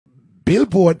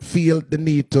Billboard feel the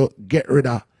need to get rid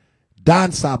of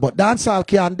dancehall, but dancehall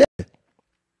can't dead.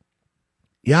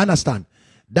 You understand?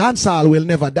 Dancehall will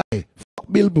never die.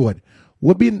 Fuck Billboard.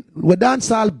 We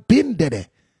dancehall been dead.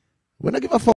 We don't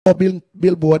give a fuck about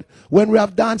Billboard. When we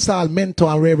have dancehall, mentor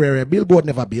and rare, Billboard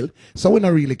never build. So we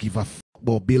don't really give a fuck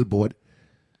about Billboard.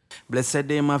 Blessed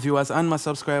day, my viewers and my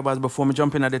subscribers. Before me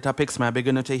jump in at the topics, I beg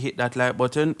you to hit that like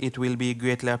button. It will be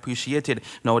greatly appreciated.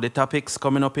 Now, the topics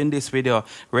coming up in this video.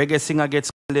 Reggae singer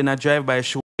gets killed in a drive-by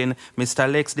shooting.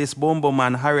 Mr. Lex, this Boom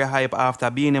man, Harry hype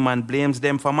after Beenie Man blames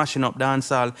them for mashing up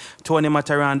dancehall. Tony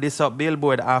Matterhorn diss up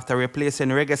Billboard after replacing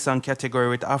reggae song category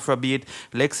with Afrobeat.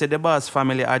 Lexi the Boss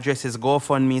family addresses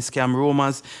GoFundMe scam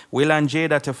rumors. Will and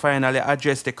Jada to finally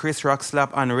address the Chris Rock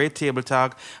slap and Red Table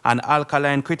Talk. And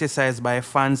Alkaline criticized by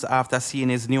fans after seeing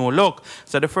his new look.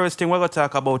 So the first thing we're going to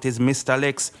talk about is Mr.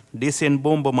 Lex dissing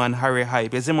Boom man, Harry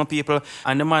hype. You see my people?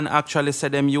 And the man actually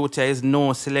said them youth is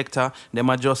no selector.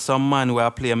 Them are just some man who are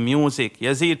playing music.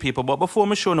 You see it, people. But before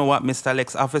me show you what Mr.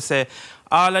 Lex have to say,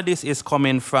 all of this is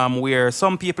coming from where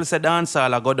some people say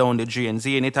dancehall go down the drain.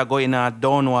 Seeing it go in a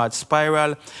downward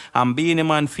spiral. And Beenie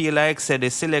Man feel like say the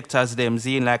selectors them,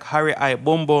 seeing like Harry hype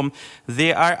Boom,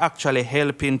 they are actually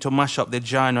helping to mash up the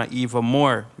genre even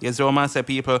more. You see what I say,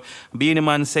 people? Beenie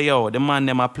Man say, yo, the man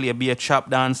them a play be a trap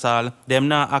dancehall. Them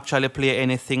not actually play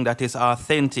anything that is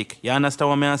authentic. You understand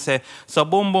what I say? So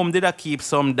Boom did a keep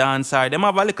some dancehall. Them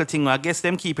have a little thing, I guess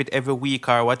them keep it every week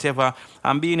or whatever.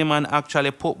 And Beenie Man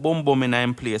actually put Boom in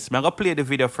place. I'm going to play the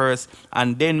video first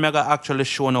and then I'm going to actually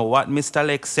show you what Mr.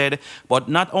 Lex said. But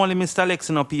not only Mr. Lex,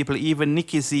 you know, people, even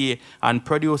Nicky Z and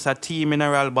producer T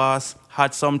Mineral Boss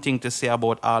had something to say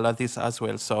about all of this as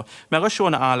well. So I'm going to show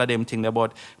you all of them things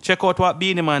about. Check out what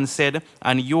Beenie Man said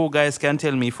and you guys can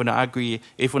tell me if you don't agree,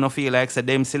 if you don't feel like say,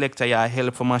 them selector yeah,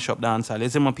 help for mash up dancehall.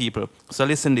 Listen, my people. So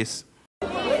listen this.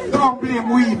 Don't blame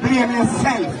we, blame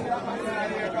yourself.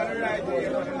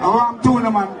 I want to know,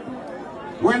 man.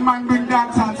 When man bring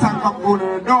dance and song come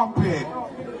good, don't play.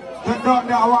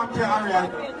 Don't I want to area.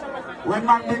 When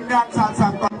man bring dance and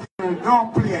song come good,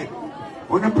 don't play.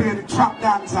 When you play the trap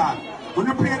dancer, when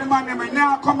you play the man, they may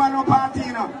now come on no party,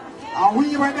 you know. And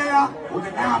we were there, we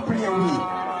did not play we.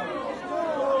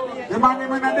 The man they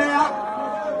were there,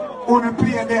 we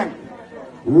play them.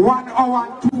 1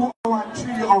 hour, 2 hours,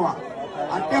 3 hours.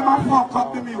 And them a fuck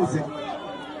up the music.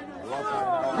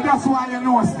 But that's why you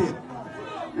know still.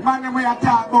 The man them we are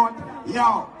talk about,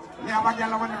 yo, me have a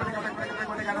girl when and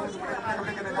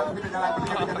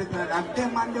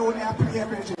them man they only play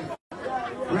everything.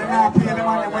 When I play the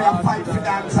man we are fight for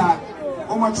dancehall.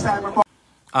 How much time about?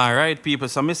 Alright, people,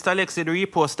 so Mr. Lex did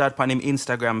repost that on him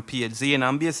Instagram page,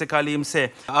 and basically him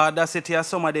say, audacity of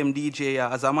some of them DJ,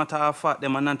 as a matter of fact,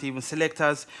 them are not even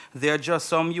selectors, they're just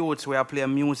some youths where I play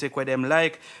music with them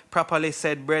like, properly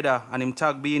said brother, and him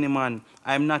tag Beenie Man,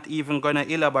 I'm not even gonna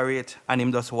elaborate, and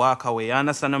him just walk away. You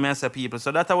understand what I say, people?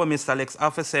 So that's what Mr. Lex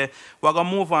have to say. We're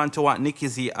gonna move on to what Nicky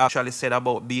Z actually said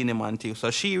about Beenie Man too. So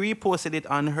she reposted it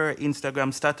on her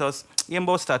Instagram status,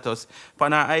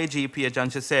 on her IG page,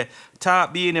 and she said,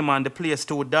 "Talk Beenie Man, the place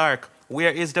too dark.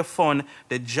 Where is the fun,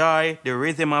 the joy, the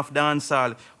rhythm of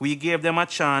dancehall? We gave them a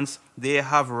chance. They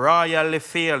have royally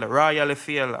failed. Royally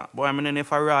failed. Boy, I mean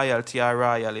if a royalty or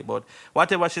royally, but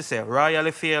whatever she said,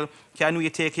 royally failed. Can we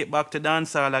take it back to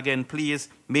dancehall again, please?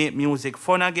 Make music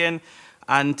fun again."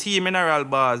 And T Mineral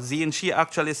Bar, Zine, she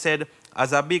actually said,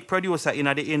 as a big producer in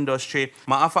the industry,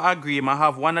 I have to agree, I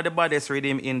have one of the baddest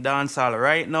rhythm in dancehall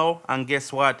right now. And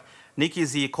guess what? Nicky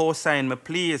Z co-sign me,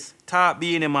 please. Talk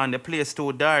Beenie Man, the place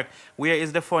too dark. Where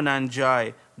is the fun and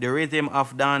joy? The rhythm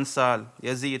of dancehall.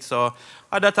 You see it? So,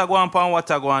 that I go on pan what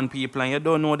I go on, people, and you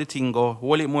don't know the thing go.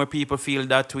 Whole it more people feel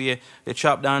that way. The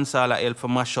trap dancehall help for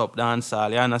mash up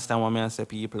dancehall. You understand what I say,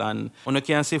 people? And when you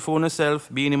can see for yourself,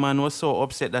 Beenie Man was so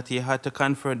upset that he had to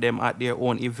confront them at their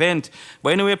own event.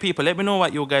 But anyway, people, let me know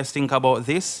what you guys think about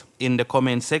this in the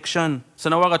comment section. So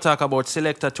now we're going to talk about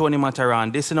selector Tony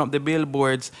Matterhorn dissing up the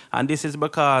billboards, and this is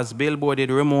because Billboard did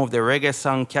remove the reggae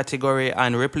song category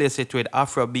and replace it with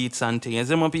Afro beats and things.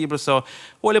 You know, people, so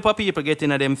whole heap of people get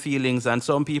into them feelings, and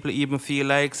some people even feel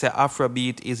like say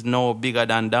Afrobeat is now bigger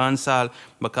than dancehall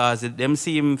because them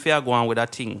seem fair going with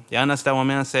that thing. You understand what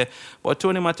I say? But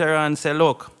Tony Matterhorn say,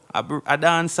 look, a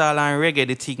dancehall and reggae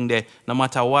the thing there, no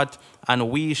matter what,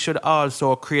 and we should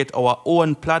also create our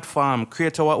own platform,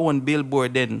 create our own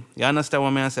billboard then. You understand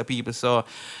what I say, people? So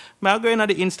I'm going to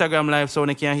the Instagram live so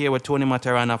you can hear what Tony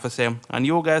Matterhorn have to say. And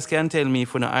you guys can tell me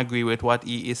if you don't agree with what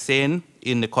he is saying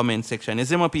in the comment section. You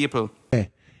see my people? Hey,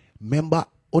 remember,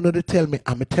 you to tell me,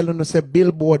 I'm telling you, say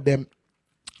Billboard them,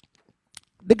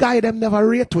 the guy them never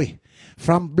rate we.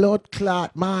 From blood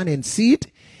clot man and see it.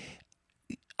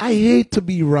 I hate to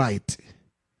be right.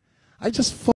 I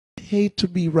just fucking hate to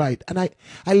be right. And I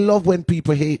love when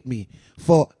people hate me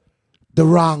for the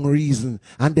wrong reason.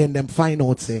 And then them find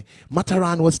out, say,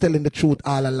 Matterhorn was telling the truth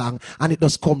all along. And it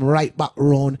just come right back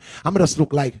round. I'm just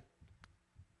look like,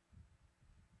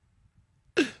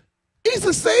 he's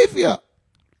a savior.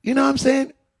 You know what I'm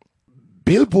saying?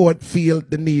 Billboard feel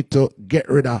the need to get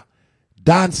rid of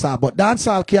dancehall. But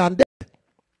dancehall can't die.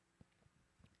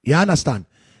 You understand?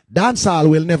 Dancehall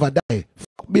will never die.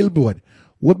 Fuck Billboard.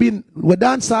 We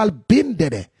dancehall been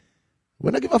dead.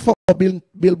 We don't give a fuck about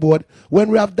Billboard. When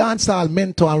we have dancehall,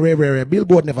 mentor and rare,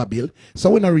 Billboard never build.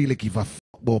 So we don't really give a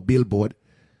fuck about Billboard.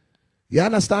 You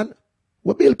understand?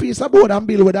 We build piece of board and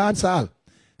build with dancehall.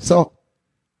 So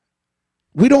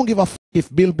we don't give a fuck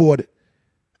if Billboard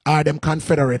or them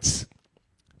Confederates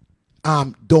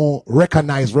don't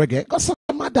recognize reggae. Go suck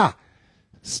the mother.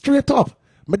 Straight up.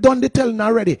 Me done the telling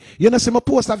already. You know, see me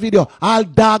post a video. All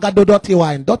dog a do Dirty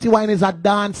Wine. Dirty Wine is a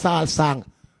dancehall song.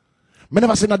 Me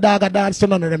never seen a dog a dance to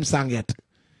none of them song yet.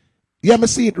 Yeah, me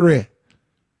see it, Ray.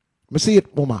 Me see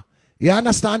it, Mama. You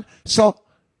understand? So,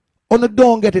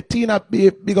 don't get it. Tina,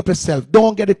 big up yourself.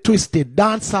 Don't get it twisted.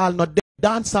 Dancehall not dead.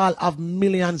 Dancehall have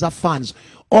millions of fans.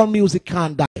 All music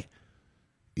can't die.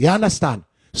 You understand?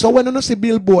 So when you see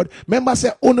Billboard, remember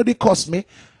say, they cost me.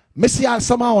 Me see how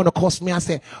somehow want to cost me and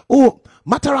say, oh,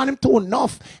 Matterhorn him too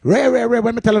enough. Rare.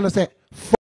 When me tell you, say,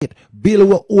 fuck it. Build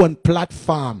your own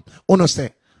platform.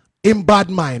 Say, in bad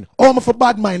mind. Oh, for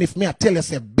bad mind if me I tell you,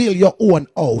 say, build your own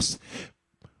house.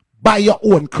 Buy your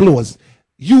own clothes.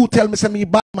 You tell me, say, me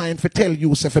bad mind for tell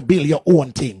you, say, for build your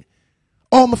own thing.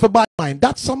 Oh, for bad mind.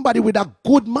 That's somebody with a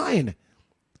good mind.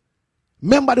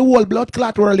 Remember the whole blood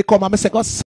clot world come and I say, go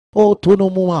oh, to no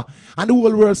more. And the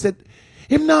whole world said,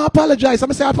 him now apologize.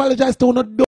 I say, I apologize to no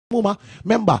do mama.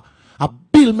 Remember, a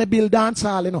bill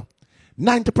dancehall, you know.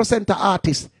 90% of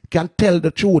artists can tell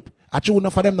the truth. I choose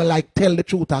enough for them to like tell the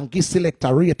truth and give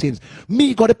selector ratings.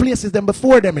 Me got the places them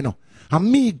before them, you know. And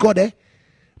me got there.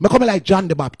 Me come like John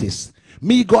the Baptist.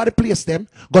 Me got the place them,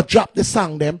 go drop the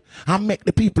song them, and make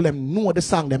the people them know the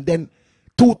song them. Then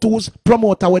Tutu's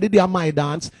promoter where they do my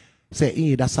dance. Say,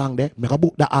 hey, that song there, make a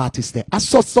book the artist there. I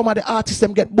saw some of the artists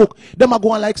them get booked. Them are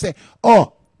going like say,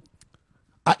 oh,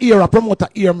 I hear a promoter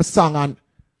hear my song and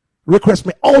request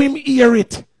me, oh, him hear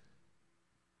it.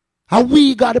 And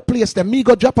we got the place there. Me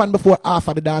go Japan before half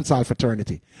of the dancehall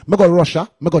fraternity. Me go Russia,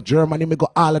 me go Germany, me go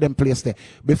all of them place there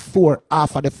before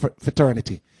half of the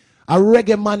fraternity. A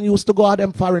reggae man used to go to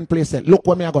them foreign places. Look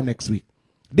where me I go next week.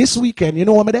 This weekend, you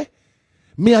know what me there?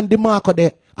 Me and DeMarco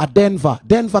there at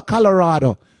Denver,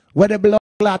 Colorado. Where the blood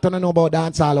clot and I know about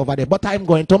dancehall over there. But I'm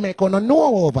going to make on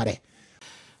know over there.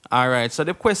 Alright, so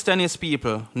the question is,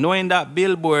 people, knowing that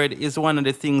Billboard is one of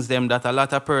the things them that a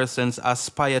lot of persons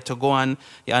aspire to go on,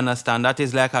 you understand, that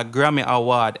is like a Grammy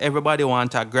award. Everybody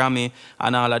wants a Grammy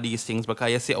and all of these things,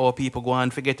 because you see how people go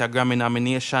on forget a Grammy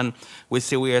nomination. We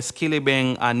see where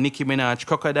Skillibeng and Nicki Minaj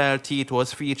Crocodile Teeth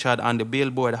was featured on the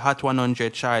Billboard Hot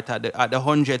 100 chart at the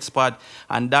 100 spot,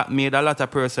 and that made a lot of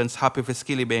persons happy for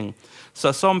Skillibeng.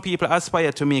 So some people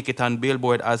aspire to make it on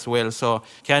Billboard as well. So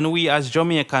can we as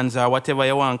Jamaicans, or whatever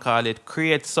you want to call it,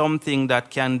 create something that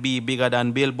can be bigger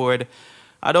than Billboard?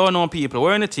 I don't know, people.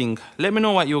 What do you think? Let me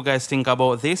know what you guys think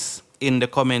about this in the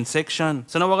comment section.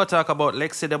 So now we're going to talk about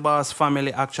Lexi the Boss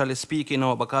family actually speaking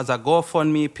out, because a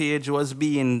GoFundMe page was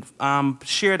being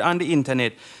shared on the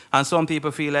internet. And some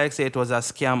people feel like say it was a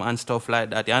scam and stuff like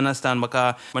that. You understand?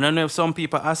 Because I don't know if some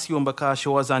people assume because she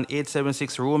was on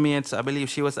 876 Roommates, I believe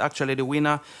she was actually the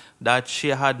winner, that she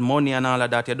had money and all of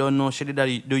that. You don't know she did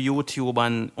do YouTube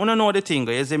and you don't know the thing.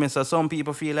 You see me? So some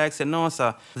people feel like say, no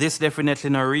sir, this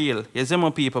definitely not real. You see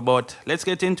me, people? But let's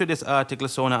get into this article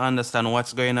so I understand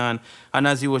what's going on. And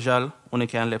as usual, you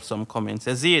can leave some comments.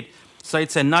 You see it? So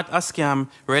it's not a scam.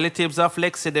 Relatives of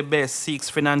Lexi the Best seeks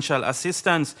financial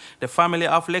assistance. The family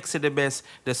of Lexi the Best,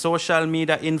 the social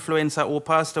media influencer who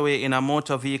passed away in a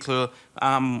motor vehicle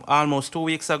almost 2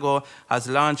 weeks ago, has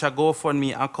launched a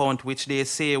GoFundMe account which they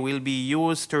say will be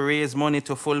used to raise money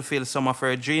to fulfill some of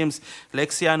her dreams.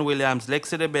 Lexi Ann Williams,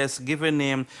 Lexi the Best given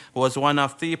name, was one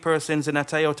of 3 persons in a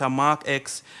Toyota Mark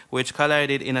X which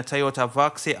collided in a Toyota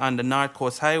Voxy on the North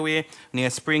Coast Highway near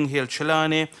Spring Hill,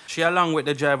 Trelawney. She, along with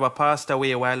the driver, passed passed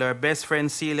away while her best friend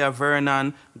Celia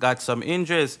Vernon got some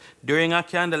injuries. During a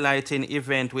candlelighting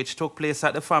event which took place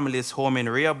at the family's home in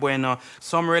Rio Bueno,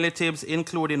 some relatives,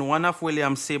 including one of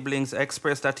William's siblings,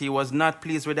 expressed that he was not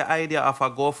pleased with the idea of a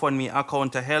GoFundMe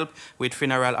account to help with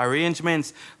funeral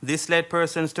arrangements. This led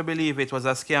persons to believe it was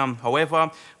a scam. However,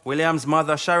 William's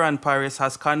mother, Sharon Paris,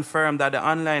 has confirmed that the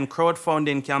online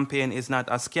crowdfunding campaign is not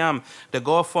a scam. The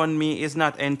GoFundMe is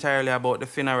not entirely about the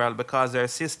funeral because her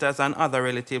sisters and other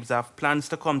relatives have plans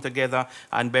to come together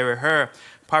and bury her.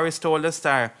 Paris told the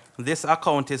Star, "This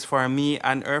account is for me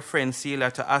and her friend Celia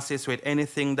to assist with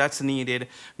anything that's needed.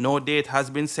 No date has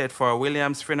been set for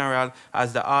William's funeral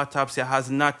as the autopsy has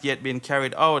not yet been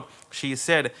carried out." She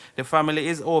said the family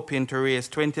is hoping to raise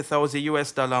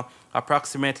 $20,000,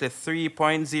 approximately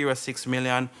 $3.06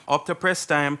 million. Up to press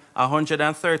time,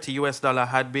 $130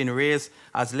 had been raised.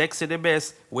 As Lexi the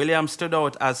Best, Williams stood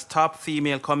out as top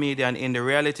female comedian in the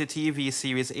reality TV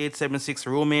series 876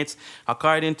 Roommates.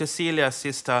 According to Celia's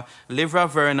sister, Livra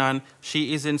Vernon,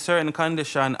 she is in certain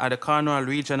condition at the Cornwall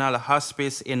Regional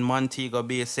Hospice in Montego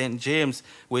Bay, St. James,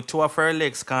 with 2 of her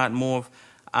legs can't move,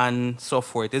 and so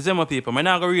forth. You see, my people, I'm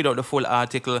not going to read out the full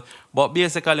article, but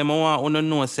basically, I want to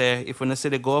know, say, if you see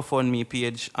the GoFundMe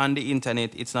page on the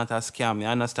internet, it's not a scam, you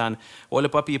understand? All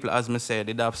the people, as I said,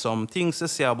 they have some things to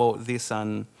say about this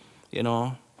and, you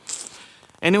know.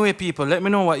 Anyway, people, let me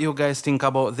know what you guys think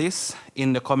about this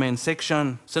in the comment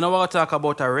section. So now we're going to talk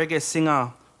about a reggae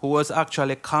singer who was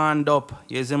actually conned up,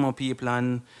 you see, my people,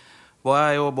 and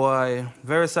boy, oh boy,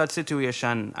 very sad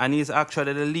situation. And he's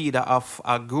actually the leader of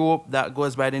a group that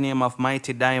goes by the name of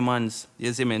Mighty Diamonds.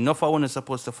 You see me? Enough of one is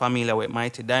supposed to familiar with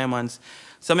Mighty Diamonds.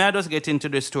 So may I just get into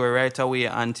the story right away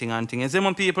and thing. You see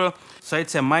me, people? So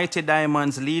it's a Mighty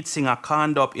Diamonds lead singer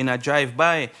conned up in a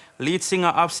drive-by. Lead singer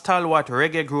of stalwart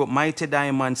reggae group Mighty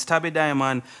Diamonds, Tabby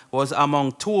Diamond, was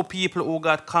among 2 people who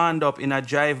got conned up in a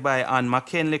drive-by on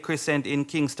McKinley Crescent in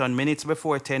Kingston minutes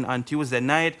before 10 on Tuesday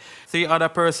night. 3 other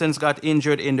persons got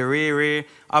injured in the rear.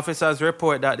 Officers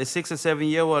report that the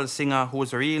 67-year-old singer,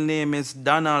 whose real name is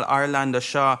Donald Orlando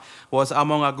Shaw, was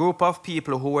among a group of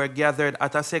people who were gathered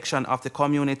at a section of the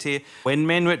community when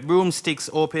men with broomsticks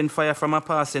opened fire from a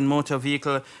passing motor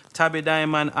vehicle. Tabby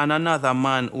Diamond and another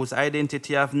man whose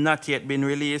identity have not yet been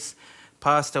released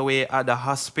passed away at the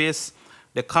hospice.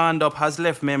 The conduct has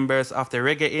left members of the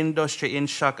reggae industry in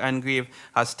shock and grief,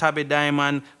 as Tabby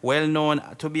Diamond, well known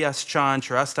to be a staunch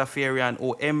Rastafarian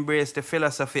who embraced the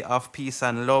philosophy of peace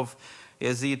and love.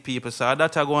 You see it, people. So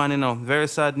that's going on, you know. Very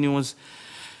sad news.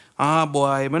 Ah,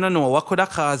 boy, I don't know what could have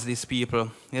caused these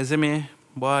people. You see me?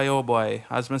 Boy, oh boy.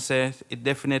 As I said, it's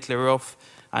definitely rough.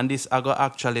 And this I got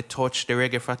actually touch the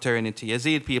reggae fraternity. You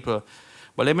see it, people?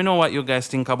 But let me know what you guys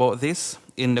think about this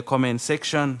in the comment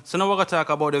section. So now we're going to talk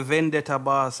about the Vendetta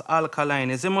boss, Alkaline.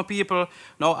 You see, my people?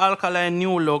 Now, Alkaline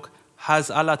new look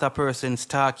has a lot of persons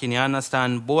talking, you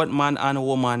understand? Both man and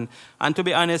woman. And to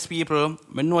be honest, people,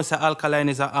 I know that Alkaline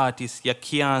is an artist. You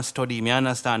can't study him, you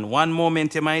understand? One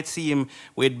moment you might see him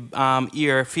with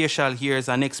facial hairs,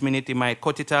 and next minute you might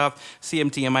cut it off.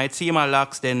 Same thing, you might see him a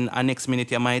locks, then next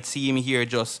minute you might see him here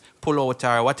just pull out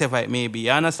or whatever it may be.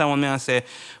 You understand what I say?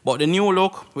 But the new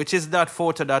look, which is that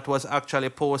photo that was actually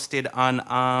posted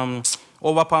on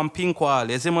over upon Pink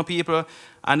Wall, you see my people?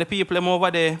 And the people them over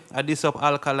there at this up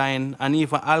Alkaline, and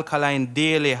even Alkaline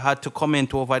Daily had to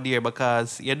comment over there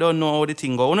because you don't know how the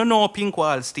thing go. You don't know how Pink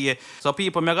Wall stay. So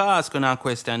people may ask you a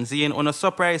question. Seeing on a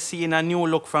surprise seeing a new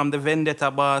look from the Vendetta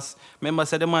boss. Remember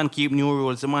say the man keep new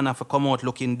rules, the man have to come out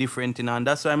looking different, you know, and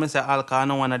that's why I say Alka,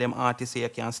 no one of them artists here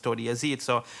can study, you see it.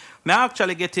 So may I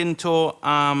actually get into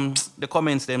the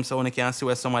comments them so you can see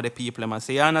where some of the people them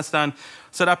say, you understand?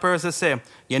 So that person say,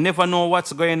 you never know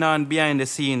what's going on behind the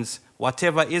scenes.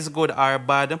 Whatever is good or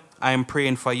bad, I'm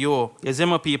praying for you. You see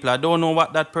my people, I don't know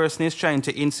what that person is trying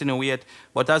to insinuate,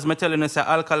 but as me telling you, say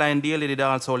Alkaline Daily did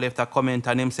also left a comment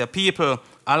and him say, people,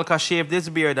 Alka shaved his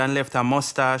beard and left a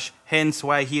mustache, hence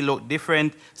why he looked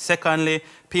different. Secondly,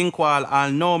 Pink Wall,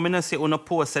 I'll know, me not say on a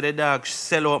post that the dog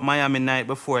sell out Miami night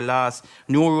before last.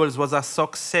 New Rules was a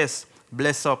success.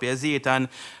 Bless up, you see it, and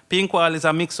Pink Wall is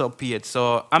a mix-up page.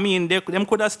 So, I mean, them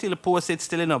could have still posted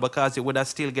still, you know, because it would have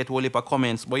still get whole heap of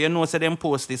comments. But you know, say them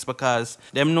post this because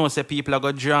them know, say people are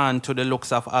got drawn to the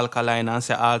looks of Alkaline and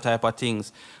say all type of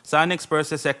things. So, our next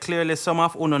person say, clearly some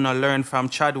of uno no learn from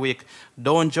Chadwick.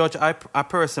 Don't judge a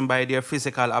person by their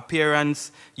physical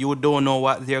appearance. You don't know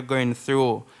what they're going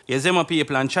through. You see my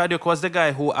people, and Chadwick was the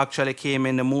guy who actually came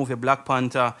in the movie Black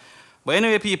Panther. But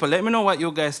anyway, people, let me know what you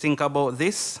guys think about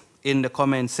this in the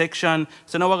comment section.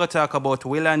 So now we're going to talk about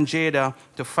Will and Jada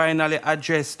to finally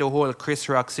address the whole Chris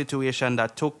Rock situation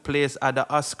that took place at the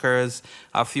Oscars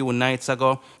a few nights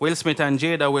ago. Will Smith and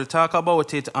Jada will talk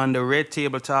about it on the Red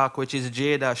Table Talk, which is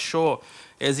Jada's show.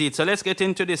 Is it? So let's get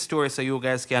into this story so you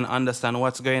guys can understand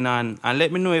what's going on. And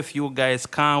let me know if you guys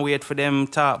can't wait for them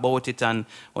to talk about it and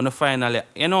on the finally,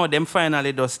 them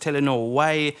finally just tell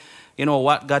why,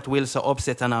 what got Will so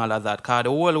upset and all of that. Because the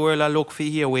whole world look for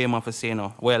hear what him have to say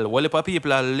now. Well, if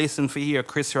people are listen for hear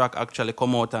Chris Rock actually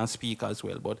come out and speak as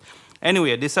well. But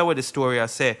anyway, this is what the story I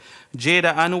say.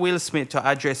 Jada and Will Smith to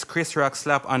address Chris Rock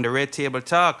slap on the Red Table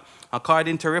Talk.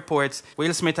 According to reports,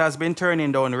 Will Smith has been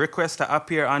turning down requests to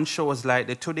appear on shows like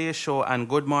The Today Show and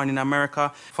Good Morning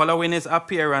America following his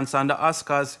appearance on the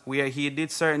Oscars, where he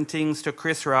did certain things to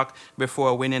Chris Rock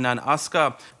before winning an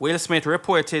Oscar. Will Smith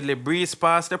reportedly breezed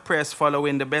past the press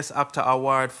following the Best Actor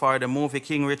award for the movie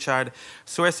King Richard.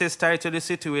 Sources tied to the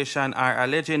situation are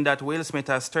alleging that Will Smith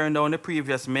has turned down the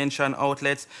previous mentioned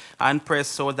outlets and press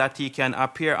so that he can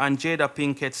appear on Jada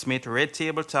Pinkett Smith's Red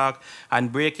Table Talk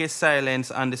and break his silence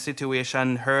on the situation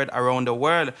heard around the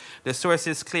world. The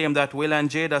sources claim that Will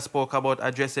and Jada spoke about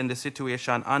addressing the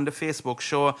situation on the Facebook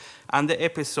show, and the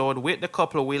episode with the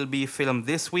couple will be filmed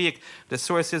this week. The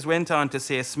sources went on to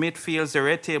say Smith feels the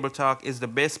Red Table Talk is the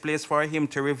best place for him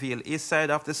to reveal his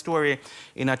side of the story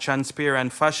in a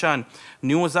transparent fashion.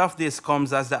 News of this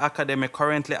comes as the Academy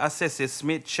currently assesses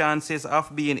Smith's chances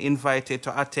of being invited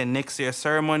to attend next year's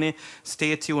ceremony.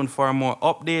 Stay tuned for more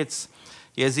updates.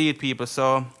 You see it, people.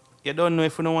 So you don't know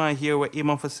if you don't want to hear what him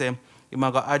have to say. You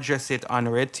might go address it on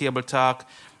Red Table Talk.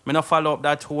 I not follow up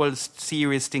that whole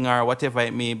series thing or whatever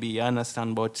it may be, you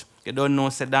understand? But you don't know,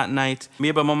 say that night.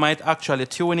 Maybe I might actually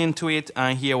tune into it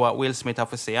and hear what Will Smith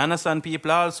have to say. You understand, people?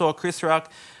 Also, Chris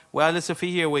Rock, well, listen if you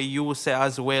hear what you say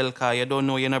as well, because you don't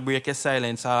know, you not break your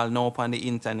silence all now upon the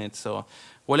internet. So,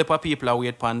 well, if people are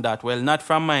wait upon that. Well, not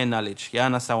from my knowledge. You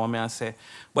understand what I say?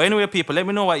 But anyway, people, let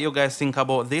me know what you guys think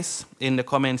about this in the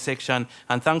comment section.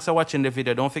 And thanks for watching the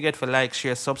video. Don't forget to like,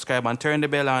 share, subscribe, and turn the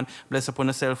bell on. Bless upon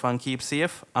yourself and keep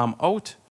safe. I'm out.